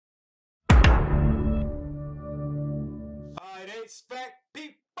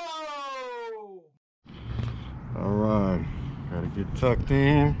Get tucked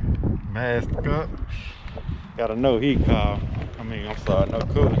in, masked up. Got a no heat call. I'm sorry, no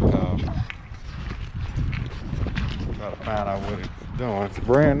cooling call. Try to find out what it's doing. It's a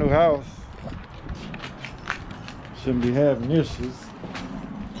brand new house. Shouldn't be having issues.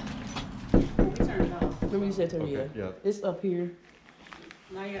 Turn it off. Let me set to Okay, yeah. yeah. It's up here.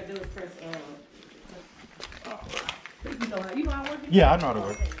 Now you gotta do is press you know how to work it? Yeah, I know how to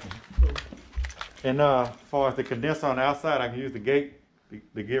work. And as far as the condenser on the outside, I can use the gate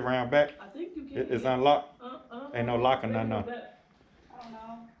to get around back. I think you can. It's unlocked. Ain't no lock or nothing. No. I don't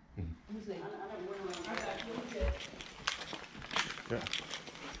know. Let me see. I got you. Yeah.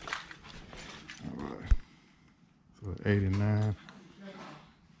 All right. So 89.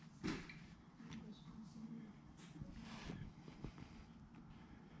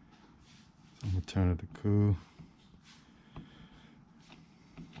 I'm gonna turn it to cool.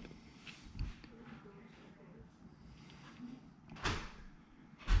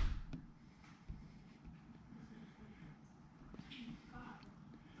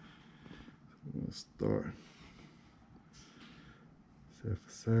 We'll start. Set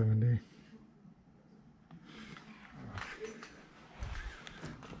for 70.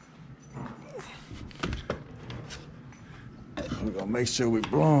 We're gonna make sure we're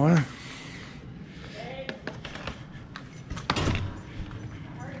blowing.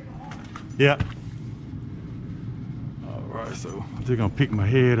 Yeah. All right, so I'm just gonna pick my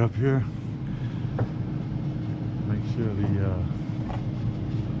head up here. Make sure the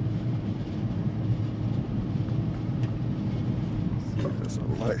see if that's all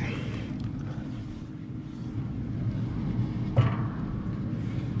right.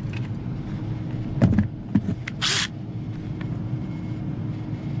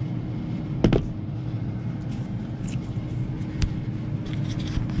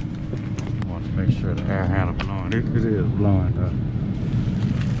 Make sure the air handle blowing. It is blowing though.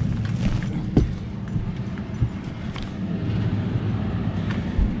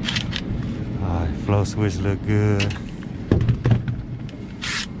 Alright, flow switch look good.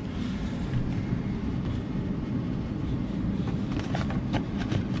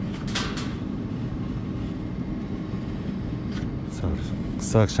 So the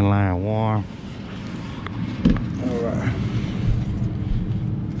suction line warm. Alright.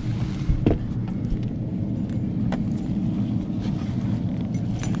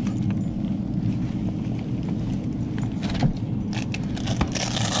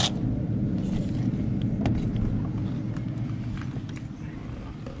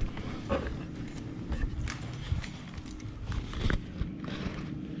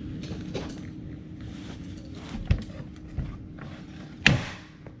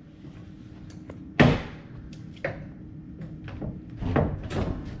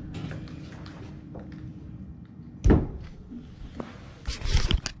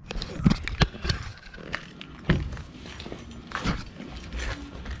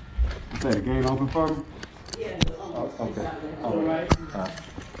 Is that the gate open for me? Yeah. Oh, okay. All right.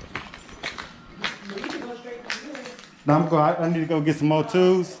 Now I'm going. I need to go get some more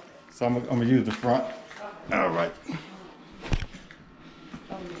tools, so I'm gonna use the front. All right.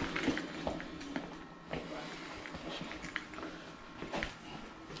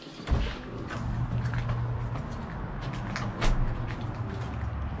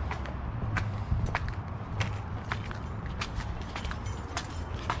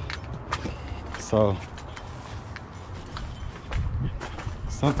 So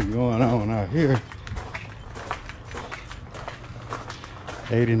something going on out here.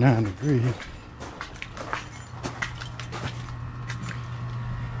 89 degrees.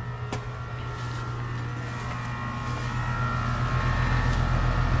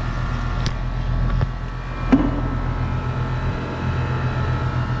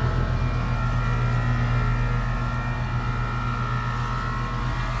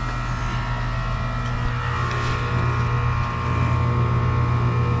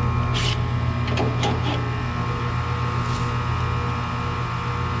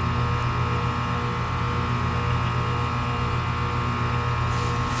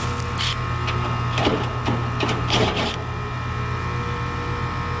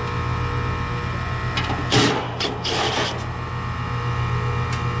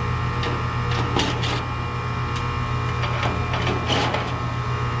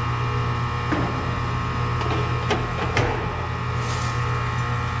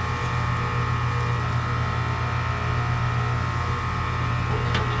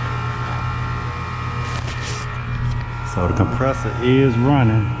 So the compressor is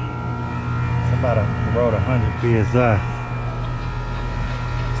running. It's about around 100 psi.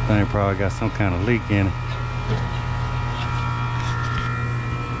 This thing probably got some kind of leak in it.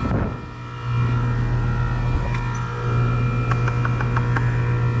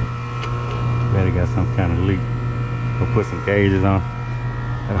 got some kind of leak. We'll put some gauges on.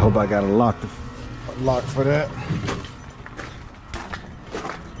 I hope I got a lock for that.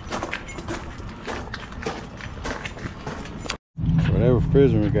 So that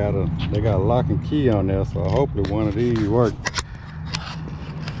refrigerant they got a lock and key on there, so hopefully one of these work.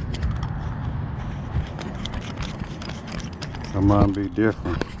 Some might be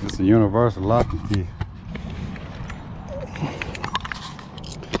different. It's a universal lock and key.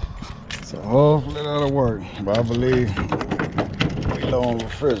 So hopefully that'll work. But I believe we low on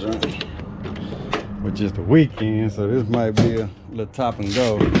refrigerant. But just the weekend, so this might be a little top and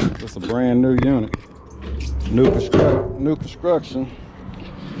go. It's a brand new unit. New construction.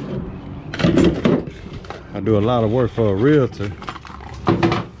 I do a lot of work for a realtor.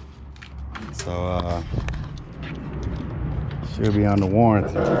 So she'll be under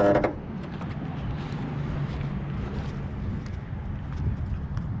warranty.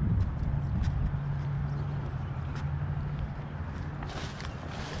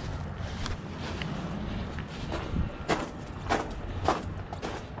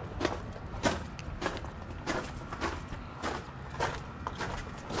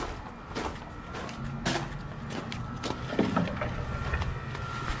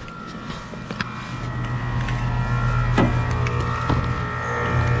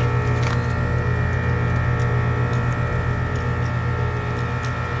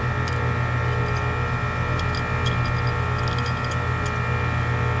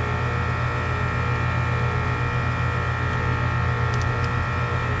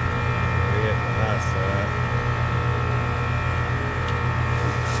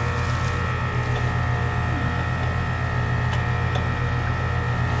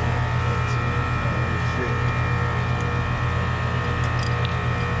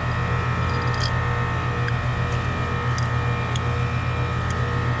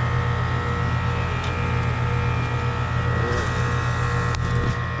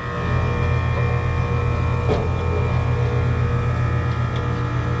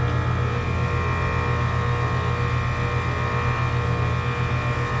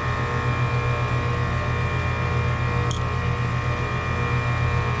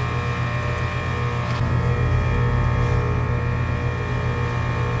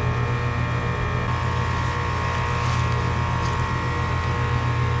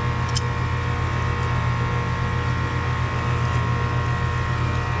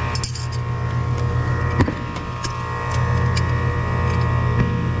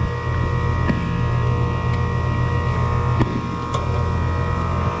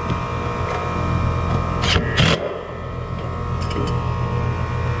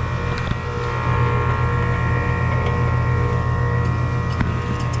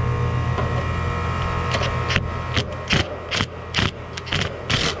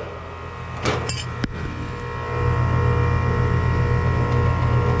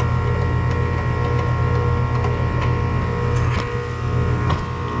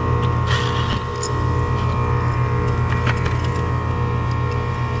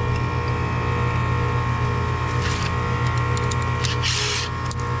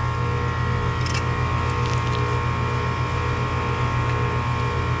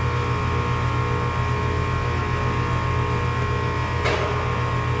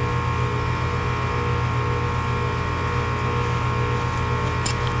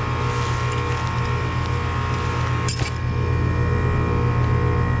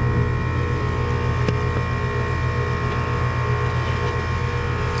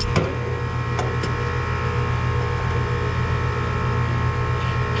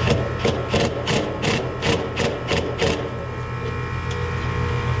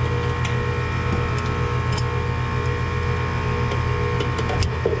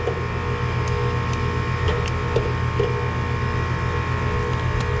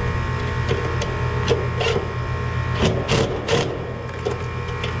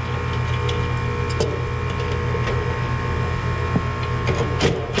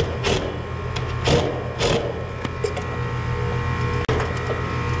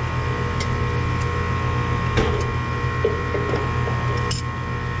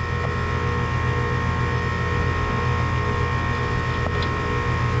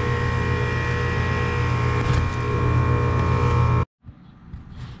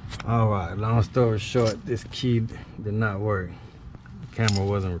 Alright, long story short, this key did not work. The camera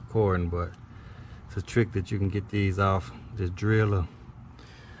wasn't recording, but it's a trick that you can get these off. Just drill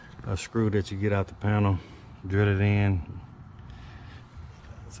a screw that you get out the panel, drill it in.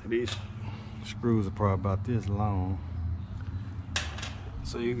 So these screws are probably about this long.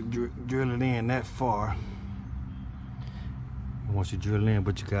 So you can drill it in that far. And once you drill in,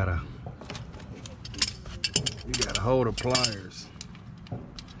 but you gotta you gotta hold the pliers. You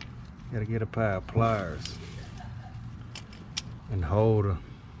gotta get a pair of pliers and hold her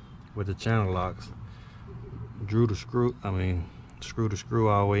with the channel locks. Screw the screw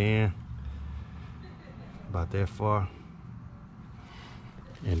all the way in, about that far,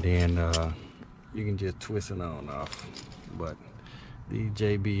 and then you can just twist it on off. But these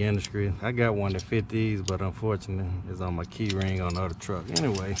JB Industries, I got one that fit these, but unfortunately it's on my key ring on the other truck.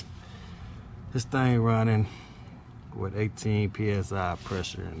 Anyway, this thing running with 18 psi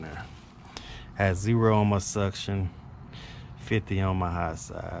pressure in there. Has 0 on my suction, 50 on my high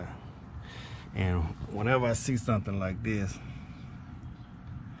side. And whenever I see something like this,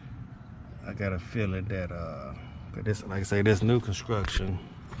 I got a feeling that this, like I say, this new construction,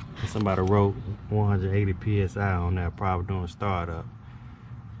 somebody wrote 180 psi on there, probably doing startup,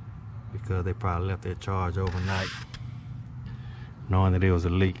 because they probably left their charge overnight knowing that there was a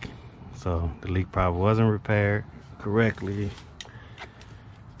leak. So the leak probably wasn't repaired correctly.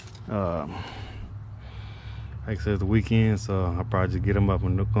 Like I said, it's the weekend, so I'll probably just get them up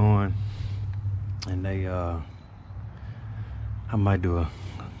and going. And they, I might do a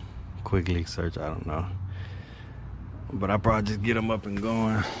quick leak search, I don't know. But I'll probably just get them up and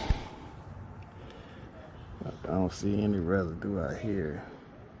going. I don't see any residue out here.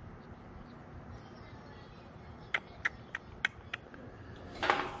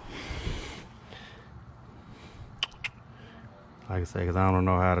 Like I say, because I don't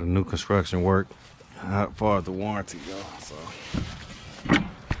know how the new construction work, how far as the warranty goes. So,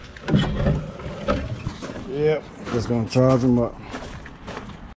 yep, just gonna charge them up.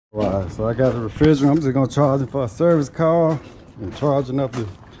 Right, so I got the refrigerator. I'm just gonna charge it for a service call and charging up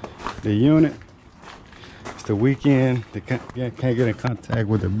the unit. It's the weekend. They can't get in contact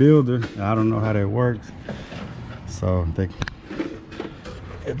with the builder. I don't know how that works. So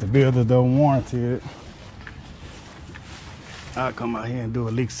if the builder don't warranty it, I'll come out here and do a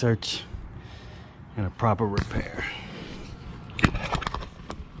leak search and a proper repair.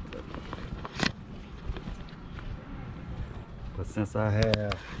 But since I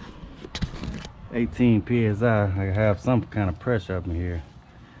have 18 psi, I have some kind of pressure up in here.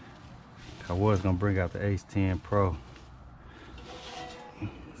 I was gonna bring out the Ace 10 Pro.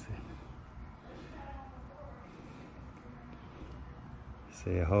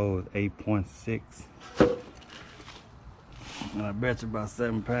 See, it holds 8.6. And I bet you about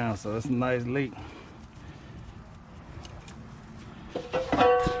 7 pounds, so it's a nice leak.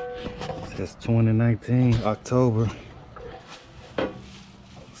 It's 2019, October.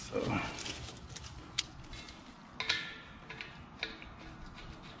 So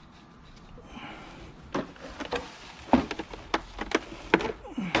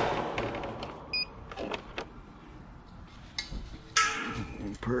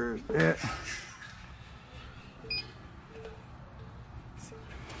purge that.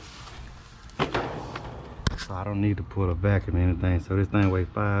 So I don't need to put a vacuum or anything. So this thing weighs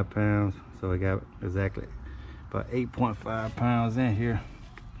 5 pounds. So I got exactly about 8.5 pounds in here.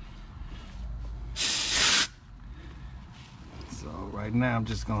 So right now I'm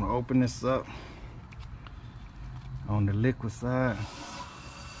just gonna open this up on the liquid side.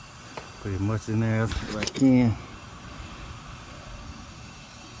 Put as much in there as I can.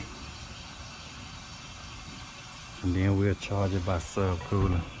 And then we'll charge it by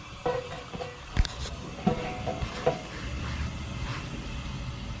subcooling.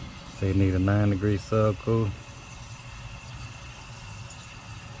 So you need a 9-degree subcool.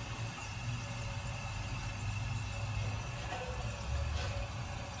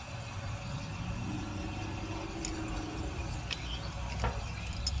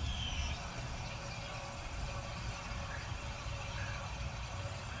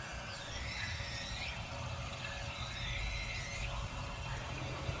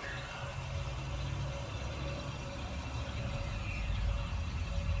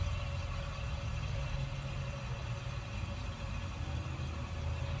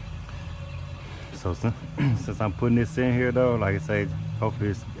 So since I'm putting this in here though, like I say,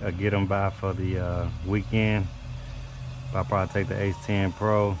 hopefully I'll get them by for the weekend. I'll probably take the Ace 10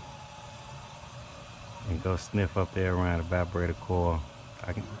 Pro and go sniff up there around the evaporator coil.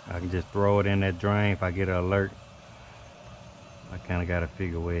 I can just throw it in that drain if I get an alert. I kind of got to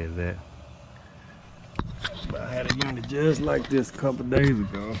figure where it's at. But I had a unit just like this a couple days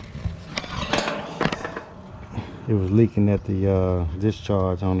ago. It was leaking at the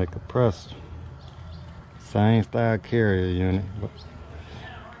discharge on the compressor. Same style carrier unit,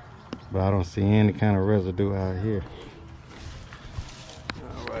 but I don't see any kind of residue out here.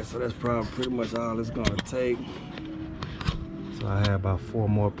 Alright, so that's probably pretty much all it's gonna take. So I have about 4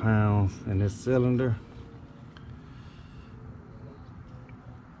 more pounds in this cylinder.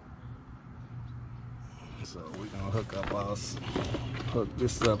 hook up, I'll hook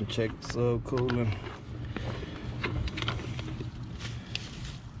this up and check the sub cooling.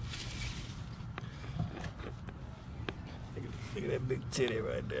 Look at that big titty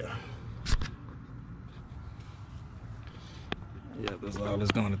right there. Yeah, that's all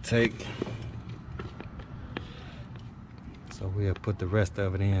it's gonna take. So we'll put the rest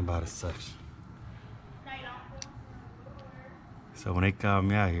of it in by the suction. So when they called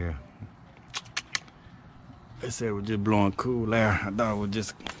me out here, they said it was just blowing cool air. I thought it was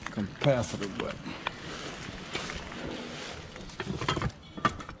just capacitor, but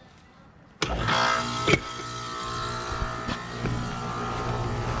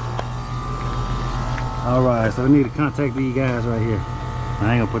all right, so we need to contact these guys right here.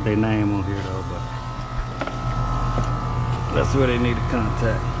 I ain't gonna put their name on here though, but that's where they need to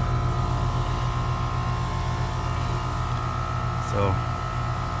contact. So,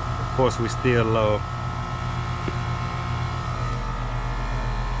 of course, we still low.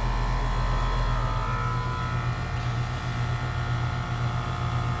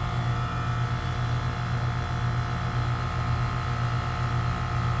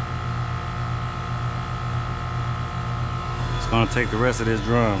 It's gonna take the rest of this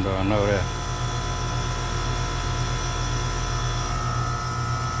drum, though. I know that.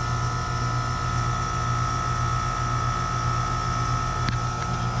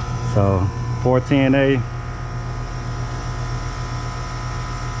 So 410A,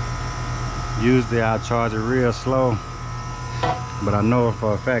 usually I'll charge it real slow, but I know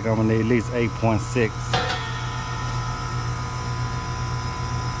for a fact I'm gonna need at least 8.6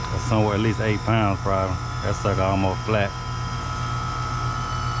 or somewhere at least 8 pounds probably. That sucker almost flat.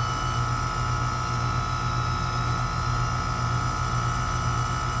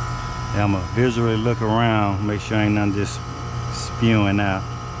 And I'm gonna visually look around, make sure ain't nothing just spewing out.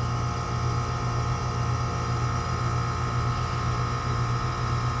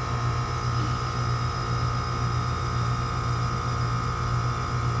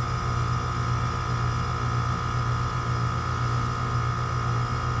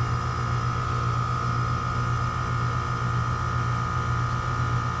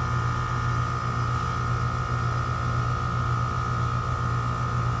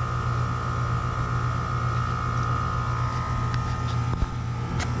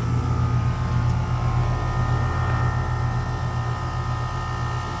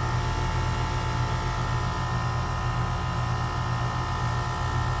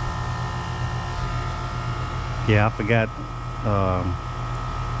 Yeah, I forgot.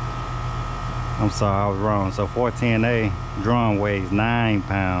 I'm sorry, I was wrong. So 410A drum weighs 9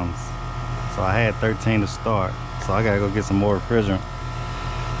 pounds. So I had 13 to start. So I gotta go get some more refrigerant.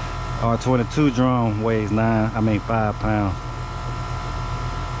 R22 drum weighs 5 pounds.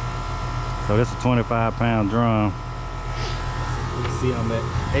 So this is a 25-pound drum. You can see I'm at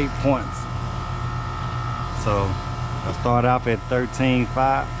 8 points. So I started off at 15.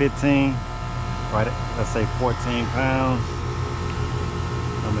 Right, let's say 14 pounds.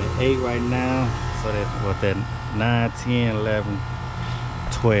 I'm at 8 right now. So that's what, that 9, 10, 11,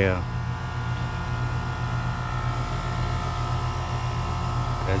 12.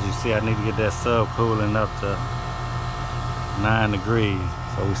 As you see, I need to get that sub cooling up to 9 degrees.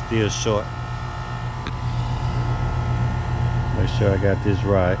 So we're still short. Make sure I got this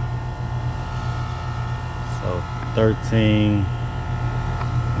right. So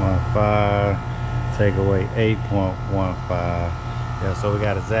 13.15. Take away 8.15. Yeah, so we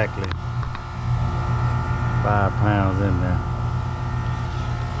got exactly 5 pounds in there.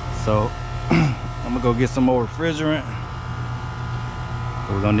 So I'm gonna go get some more refrigerant.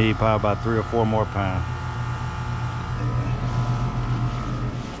 We're gonna need probably about 3 or 4 more pounds.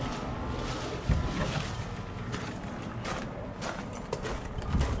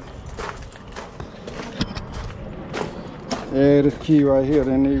 Yeah, this key right here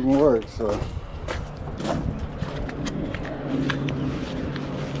didn't even work, so.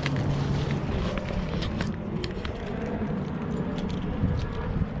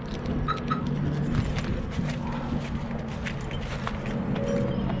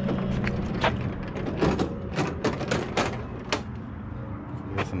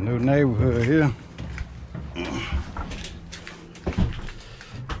 It's a new neighborhood here.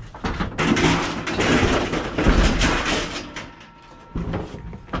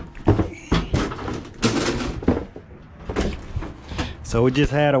 So we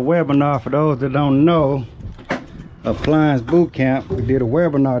just had a webinar. For those that don't know, Appliance Boot Camp. We did a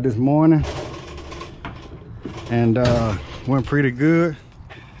webinar this morning and went pretty good.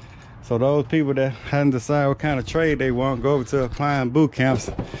 So those people that hadn't decided what kind of trade they want, go over to Appliance Boot Camps.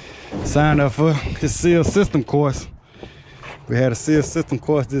 signed up for his seal system course. We had a seal system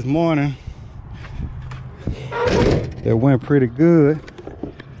course this morning that went pretty good.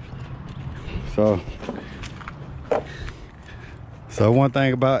 So one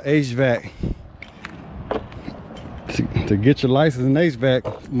thing about HVAC, to get your license in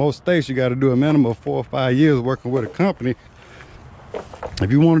HVAC, most states you got to do a minimum of 4 or 5 years working with a company.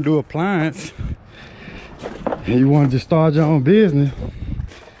 If you want to do appliance and you want to just start your own business,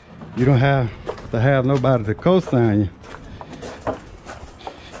 you don't have to have nobody to co-sign you.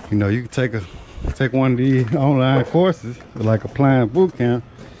 You know, you can take one of these online courses like Appliance Boot Camp,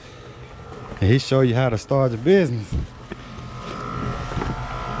 and he show you how to start your business.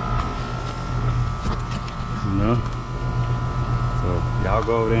 You know, so y'all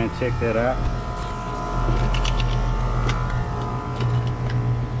go over there and check that out.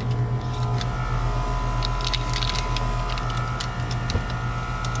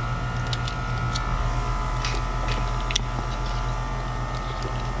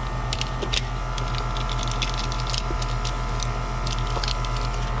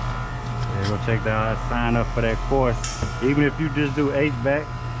 Go check that out, sign up for that course. Even if you just do HVAC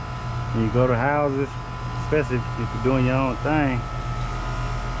and you go to houses, especially if you're doing your own thing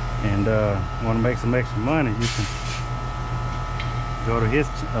and want to make some extra money, you can go to his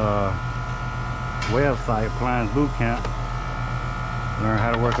website, Appliance Boot Camp. Learn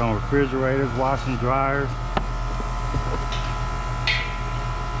how to work on refrigerators, washing, dryers.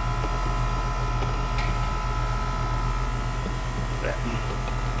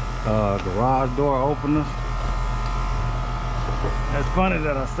 Garage door openers. That's funny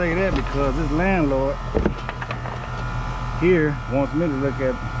that I say that because this landlord here wants me to look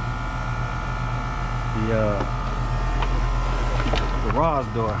at the garage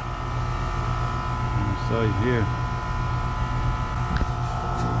door. Let me show you here.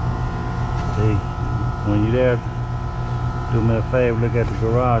 See, when you're there, do me a favor, look at the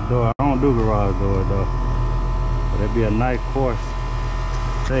garage door. I don't do garage doors though, but that'd be a nice course.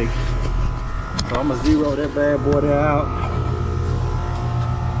 So I'm gonna zero that bad boy there out.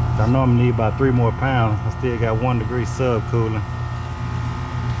 I know I'm gonna need about 3 more pounds. I still got 1 degree sub cooling.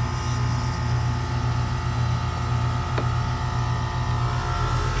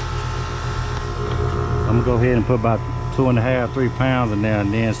 I'm gonna go ahead and put about 2.5, 3 pounds in there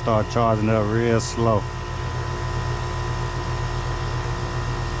and then start charging up real slow.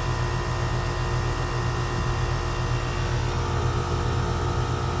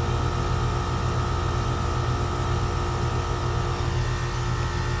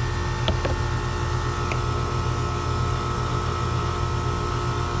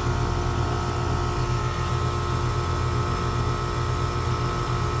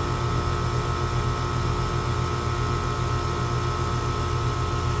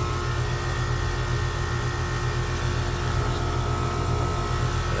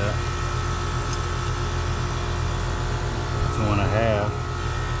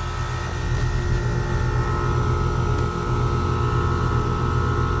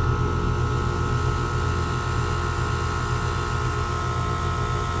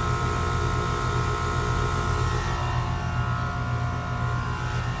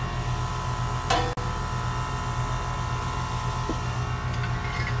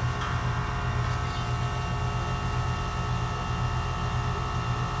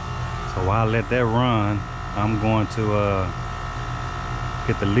 So while I let that run, I'm going to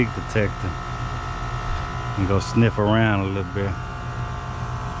get the leak detector and go sniff around a little bit.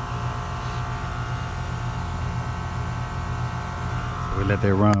 So we let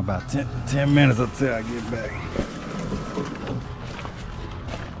that run about 10 minutes until I get back.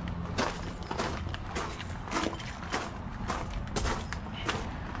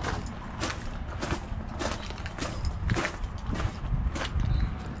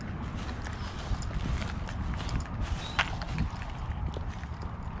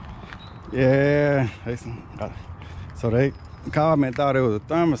 Yeah, so they called me and thought it was a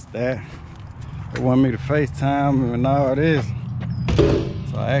thermostat. They wanted me to FaceTime and all this.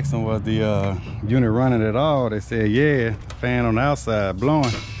 So I asked them, was the unit running at all? They said, yeah, the fan on the outside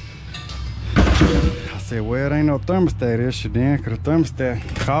blowing. I said, well, it ain't no thermostat issue then, because the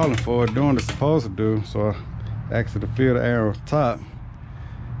thermostat calling for it, doing what it's supposed to do. So I asked her to feel the air on top,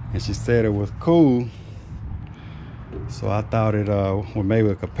 and she said it was cool. So I thought it was maybe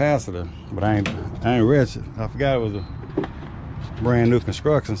a capacitor, but I ain't read it. I forgot it was a brand new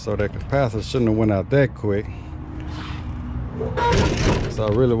construction, so that capacitor shouldn't have went out that quick. So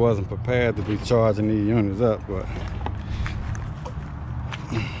I really wasn't prepared to be charging these units up, but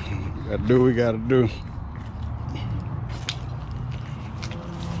we gotta do what we gotta do.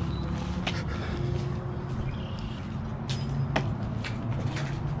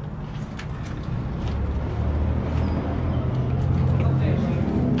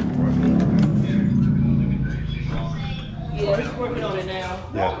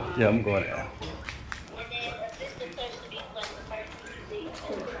 Yeah, I'm going there.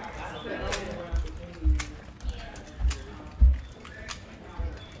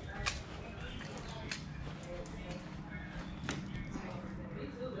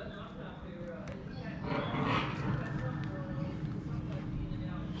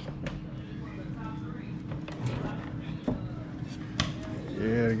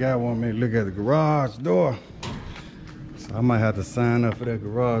 Yeah, the guy want me to look at the garage door. So I might have to sign up for that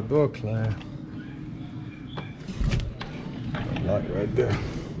garage door class. Lock right there.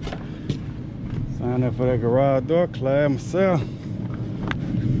 Sign up for that garage door class myself.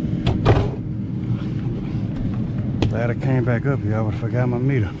 Glad I came back up here. I would have forgot my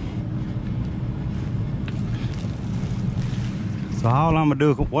meter. So all I'm gonna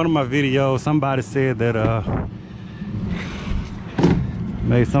do, one of my videos, somebody said that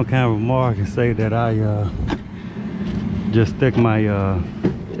made some kind of remark and say that I just stick my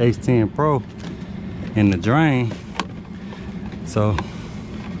H10 Pro in the drain. So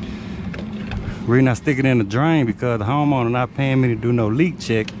reason I stick it in the drain because the homeowner not paying me to do no leak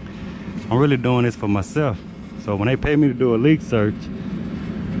check. I'm really doing this for myself. So when they pay me to do a leak search,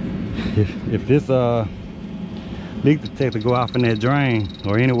 if this leak detector go off in that drain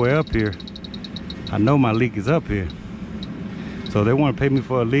or anywhere up here, I know my leak is up here. So they want to pay me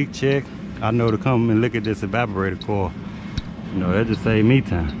for a leak check. I know to come and look at this evaporator coil. You know, that just save me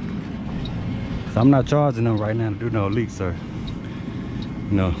time. So I'm not charging them right now to do no leak search.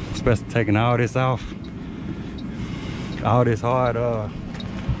 You know, especially taking all this off, all this hard, all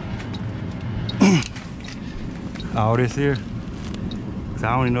this here. Cause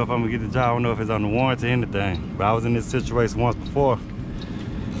I don't even know if I'm gonna get the job. I don't know if it's on the warranty or anything. But I was in this situation once before,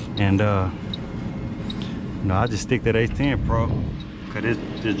 and you know, I just stick that H10 Pro, cause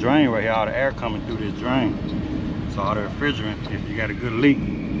this drain right here, all the air coming through this drain. So all the refrigerant, if you got a good leak,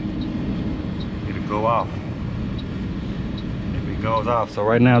 it'll go off. If it goes off, so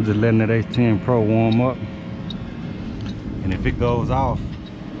right now I'm just letting that H10 Pro warm up. And if it goes off,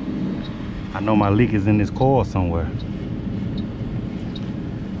 I know my leak is in this coil somewhere.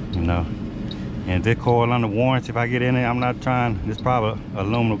 You know, and this coil under warranty, if I get in it, I'm not trying, it's probably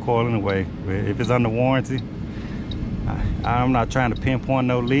aluminum coil anyway. But if it's under warranty, I'm not trying to pinpoint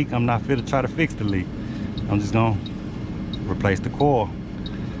no leak. I'm not fit to try to fix the leak. I'm just gonna replace the coil.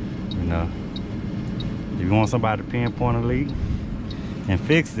 You know, if you want somebody to pinpoint a leak and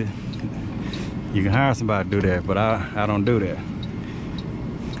fix it, you can hire somebody to do that, but I don't do that.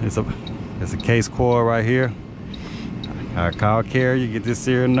 It's a case coil right here. I call carrier, get this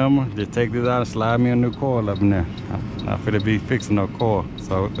serial number, just take this out and slide me a new coil up in there. I'm not finna be fixing no coil.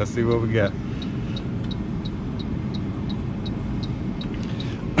 So let's see what we got.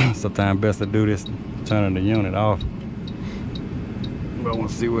 Sometimes best to do this, turning the unit off. But I want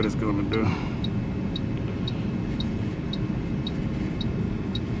to see what it's gonna do.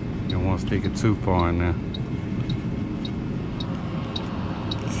 You don't want to stick it too far in there.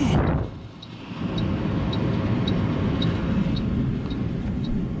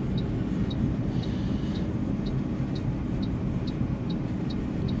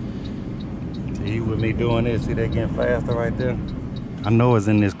 See, with me doing this, see that getting faster right there? I know it's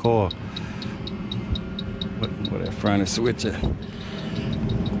in this coil. Where that front is switch at.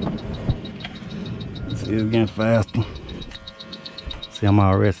 See, it's getting faster. See, I'm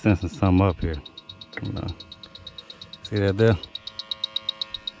already sensing something up here. You know. See that there?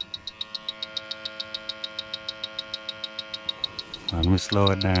 All right, let me slow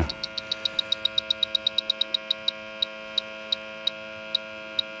it down.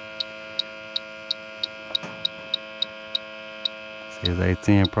 See, his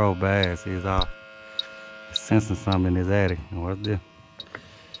H10 Pro bad. See, it's off. It's sensing something in his attic. And what's this?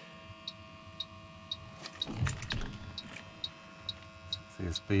 See,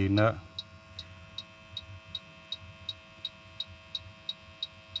 it's speeding up.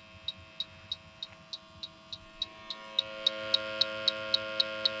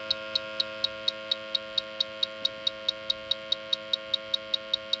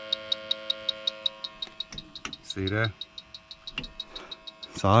 See that?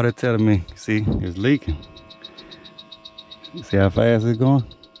 So all they're telling me, see, it's leaking. See how fast it's going?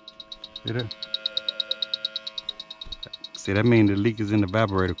 See that? See, that means the leak is in the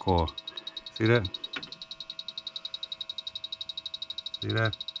evaporator coil. See that? See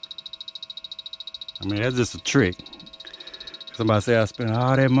that? I mean, that's just a trick. Somebody say I spent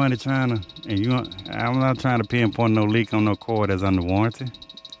all that money trying to, and I'm not trying to pinpoint no leak on no coil that's under warranty.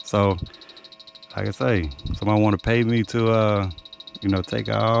 So, like I say, somebody want to pay me to, you know, take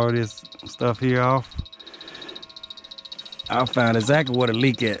all this stuff here off. I'll find exactly where the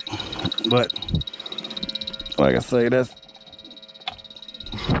leak at. But like I say, that's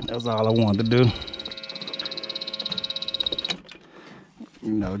all I wanted to do.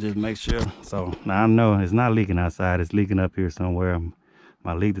 You know, just make sure. So now I know it's not leaking outside, it's leaking up here somewhere.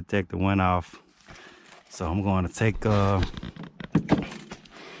 My leak detector went off. So I'm going to take so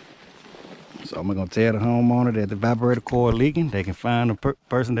I'm gonna tell the homeowner that the evaporator coil leaking. They can find the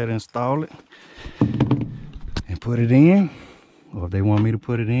person that installed it and put it in. Or if they want me to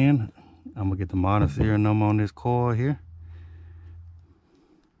put it in, I'm gonna get the model serial number on this coil here.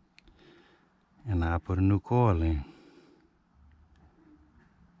 And I'll put a new coil in.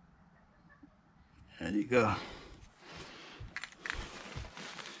 There you go.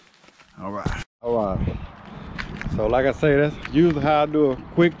 All right. So like I say, that's usually how I do a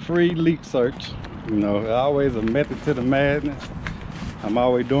quick free leak search. You know, always a method to the madness. I'm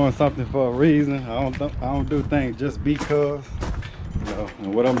always doing something for a reason. I don't do things just because. You know,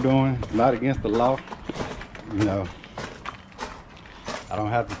 and what I'm doing is not against the law. You know, I don't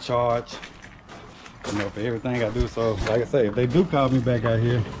have to charge, you know, for everything I do. So like I say, if they do call me back out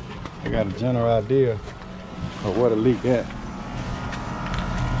here, I got a general idea of where the leak at.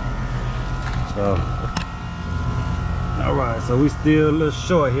 So, all right, so we still a little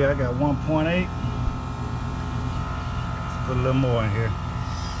short here. I got 1.8. Let's put a little more in here.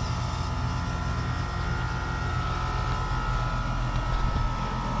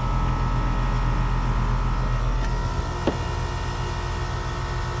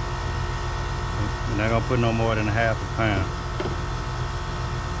 We're not gonna put no more than a half a pound.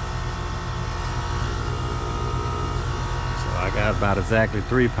 So I got about exactly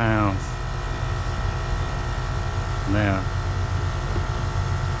 3 pounds now.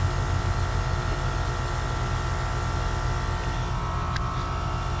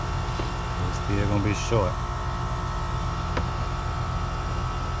 We're still gonna be short.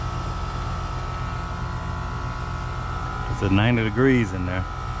 It's at 90 degrees in there.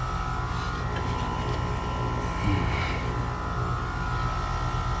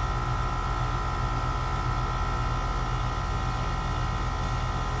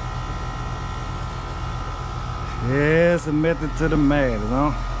 Yeah, it's a method to the madness,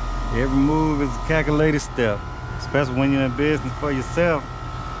 huh? Every move is a calculated step, especially when you're in business for yourself.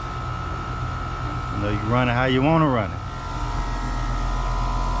 You know, you run it how you want to run it.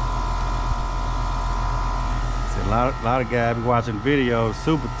 See, a lot of guys be watching videos,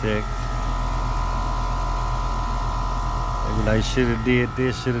 super tech. They be like, should have did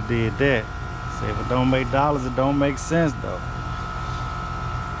this, should have did that. See, if it don't make dollars, it don't make sense though.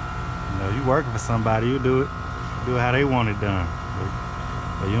 You know, you working for somebody, you do it how they want it done.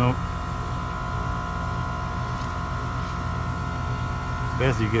 But you know,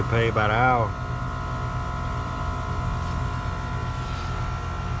 best you get paid by the hour.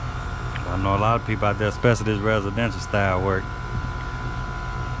 I know a lot of people out there, especially this residential style work,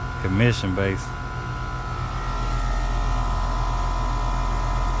 commission based.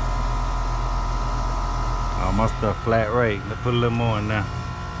 All my stuff flat rate. Let's put a little more in there.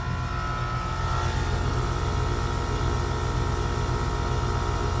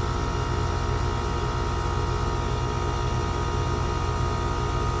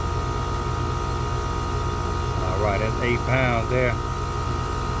 Right, that's 8 pounds there.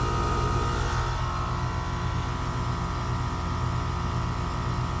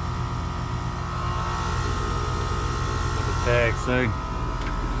 What the tag say?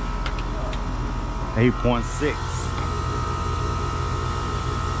 8.6.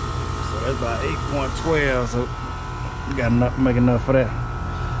 So that's about 8.12. So we got enough, make enough for that.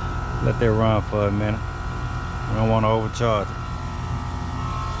 Let that run for a minute. We don't want to overcharge it.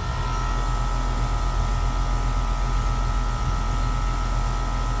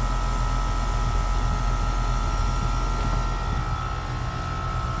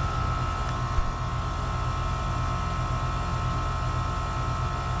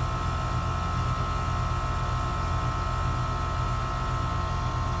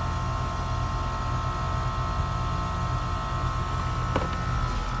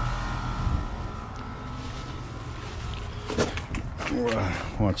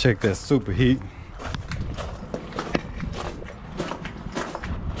 I want to check that superheat.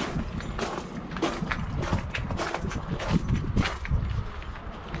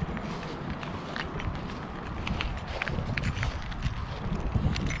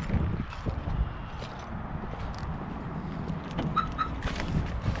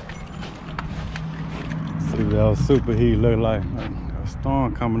 See what else superheat look like. A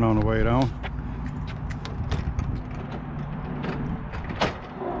storm coming on the way though.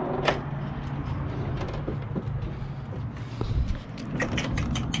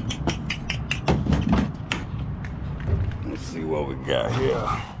 what we got here.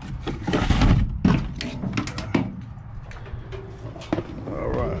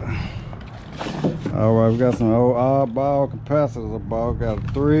 All right, we got some old oddball capacitors about. Got a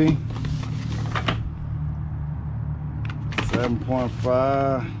 3,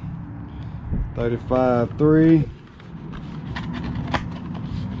 7.5, 35, 3.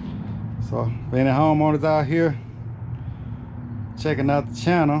 So if any homeowners out here checking out the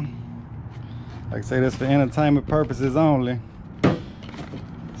channel, like I say, this for entertainment purposes only.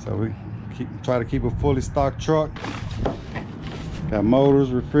 So we try to keep a fully stocked truck. Got motors,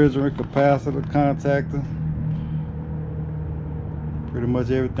 refrigerant, capacitor, contactor. Pretty much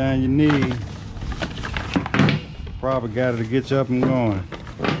everything you need. Probably got it to get you up and going.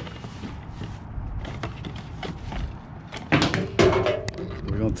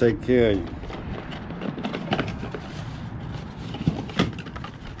 We're gonna take care of you.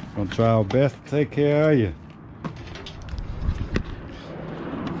 Gonna try our best to take care of you.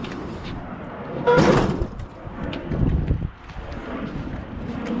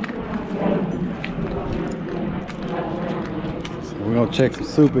 We're gonna check some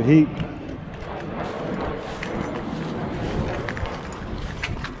superheat.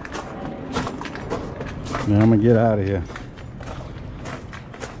 Now I'm gonna get out of here.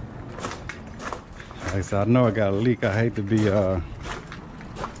 Like I said, I know I got a leak. I hate to be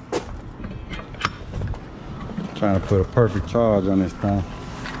trying to put a perfect charge on this thing.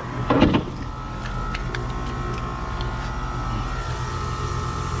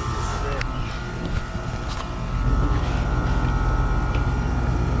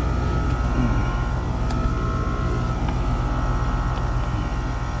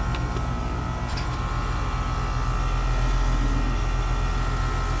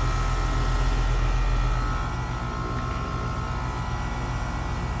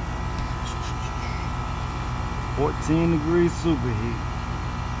 .14 degrees superheat.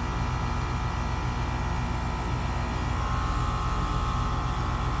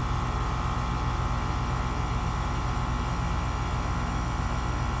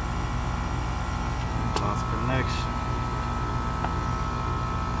 Lost connection.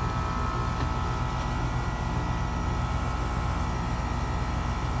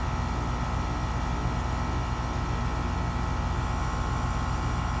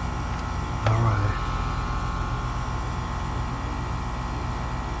 All right.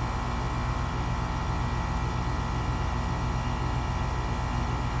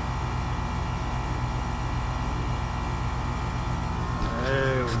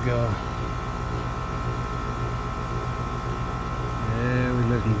 There we go. Yeah, we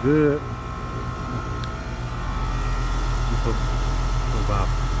looking good. We put about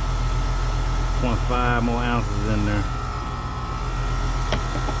 0.5 more ounces in there.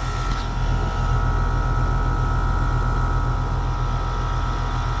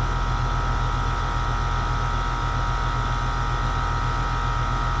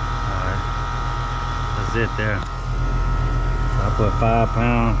 Alright, that's it there. I put 5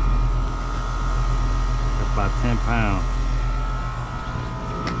 pounds. That's about 10 pounds.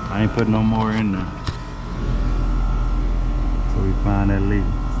 I ain't putting no more in there. So we find that leak.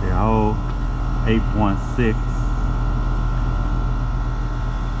 See, a whole 8.6.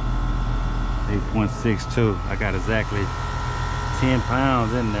 8.62. I got exactly 10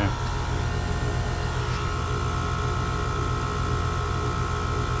 pounds in there.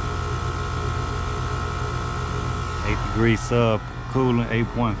 Degree sub coolant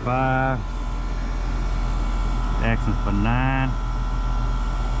 8.5. Asking for 9.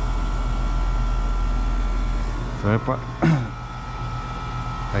 So that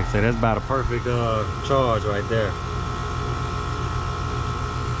like I said, that's about a perfect charge right there.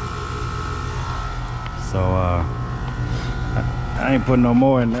 So I ain't putting no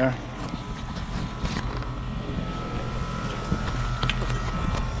more in there.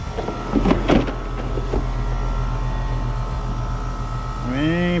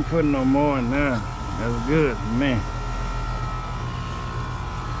 Ain't putting no more in there. That's good, man.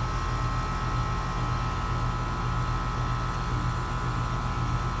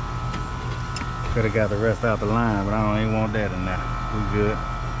 Could have got the rest out the line, but I don't even want that in there. We good.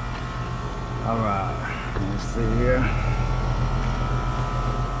 All right. Let's see here.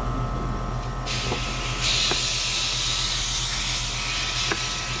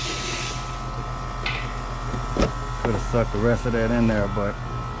 Could have sucked the rest of that in there, but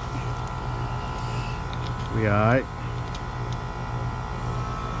we all right.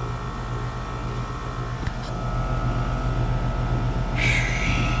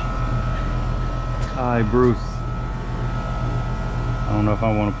 All right, Bruce. I don't know if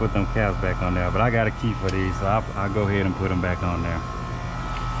I want to put them caps back on there, but I got a key for these, so I'll go ahead and put them back on there.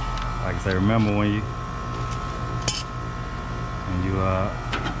 Like I say, remember when you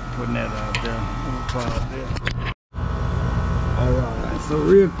putting that out there. Alright, so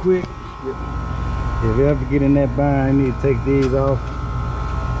real quick, if you ever get in that bind, you need to take these off.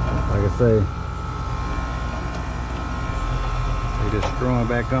 Like I say, they just screwing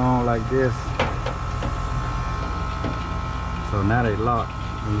back on like this. So now they lock,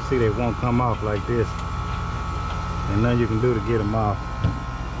 and you see they won't come off like this. And nothing you can do to get them off.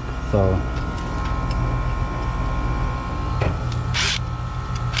 So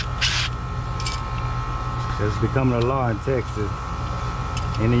it's becoming a law in Texas.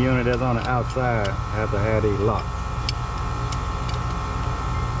 Any unit that's on the outside have to have these locks.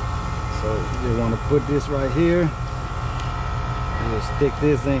 So you want to put this right here. And just stick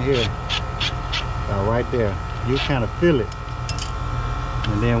this in here. Right there. You kind of feel it.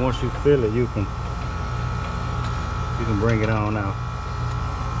 And then once you feel it, you can bring it on out.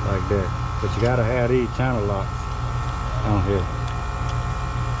 Like that. But you gotta have these channel locks on here.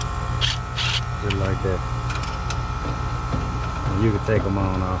 Just like that. And you can take them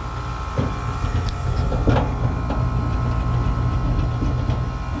on off.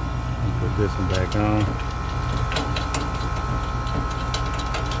 And put this one back on.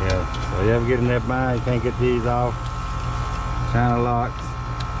 Yeah, so you ever get in that bind, you can't get these off. Channel locks.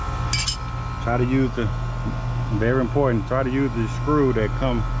 Try to use the, very important, try to use the screw that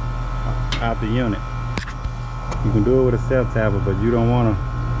come out the unit. You can do it with a self-tapper, but you don't want to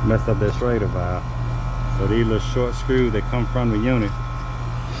mess up that Schrader valve. So these little short screws that come from the unit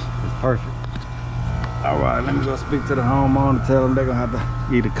is perfect. All right, let me go speak to the homeowner, tell them they're gonna have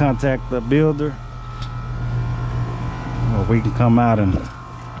to either contact the builder or we can come out and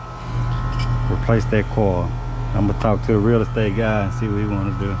replace that coil. I'm gonna talk to the real estate guy and see what he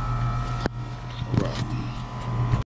wanna do.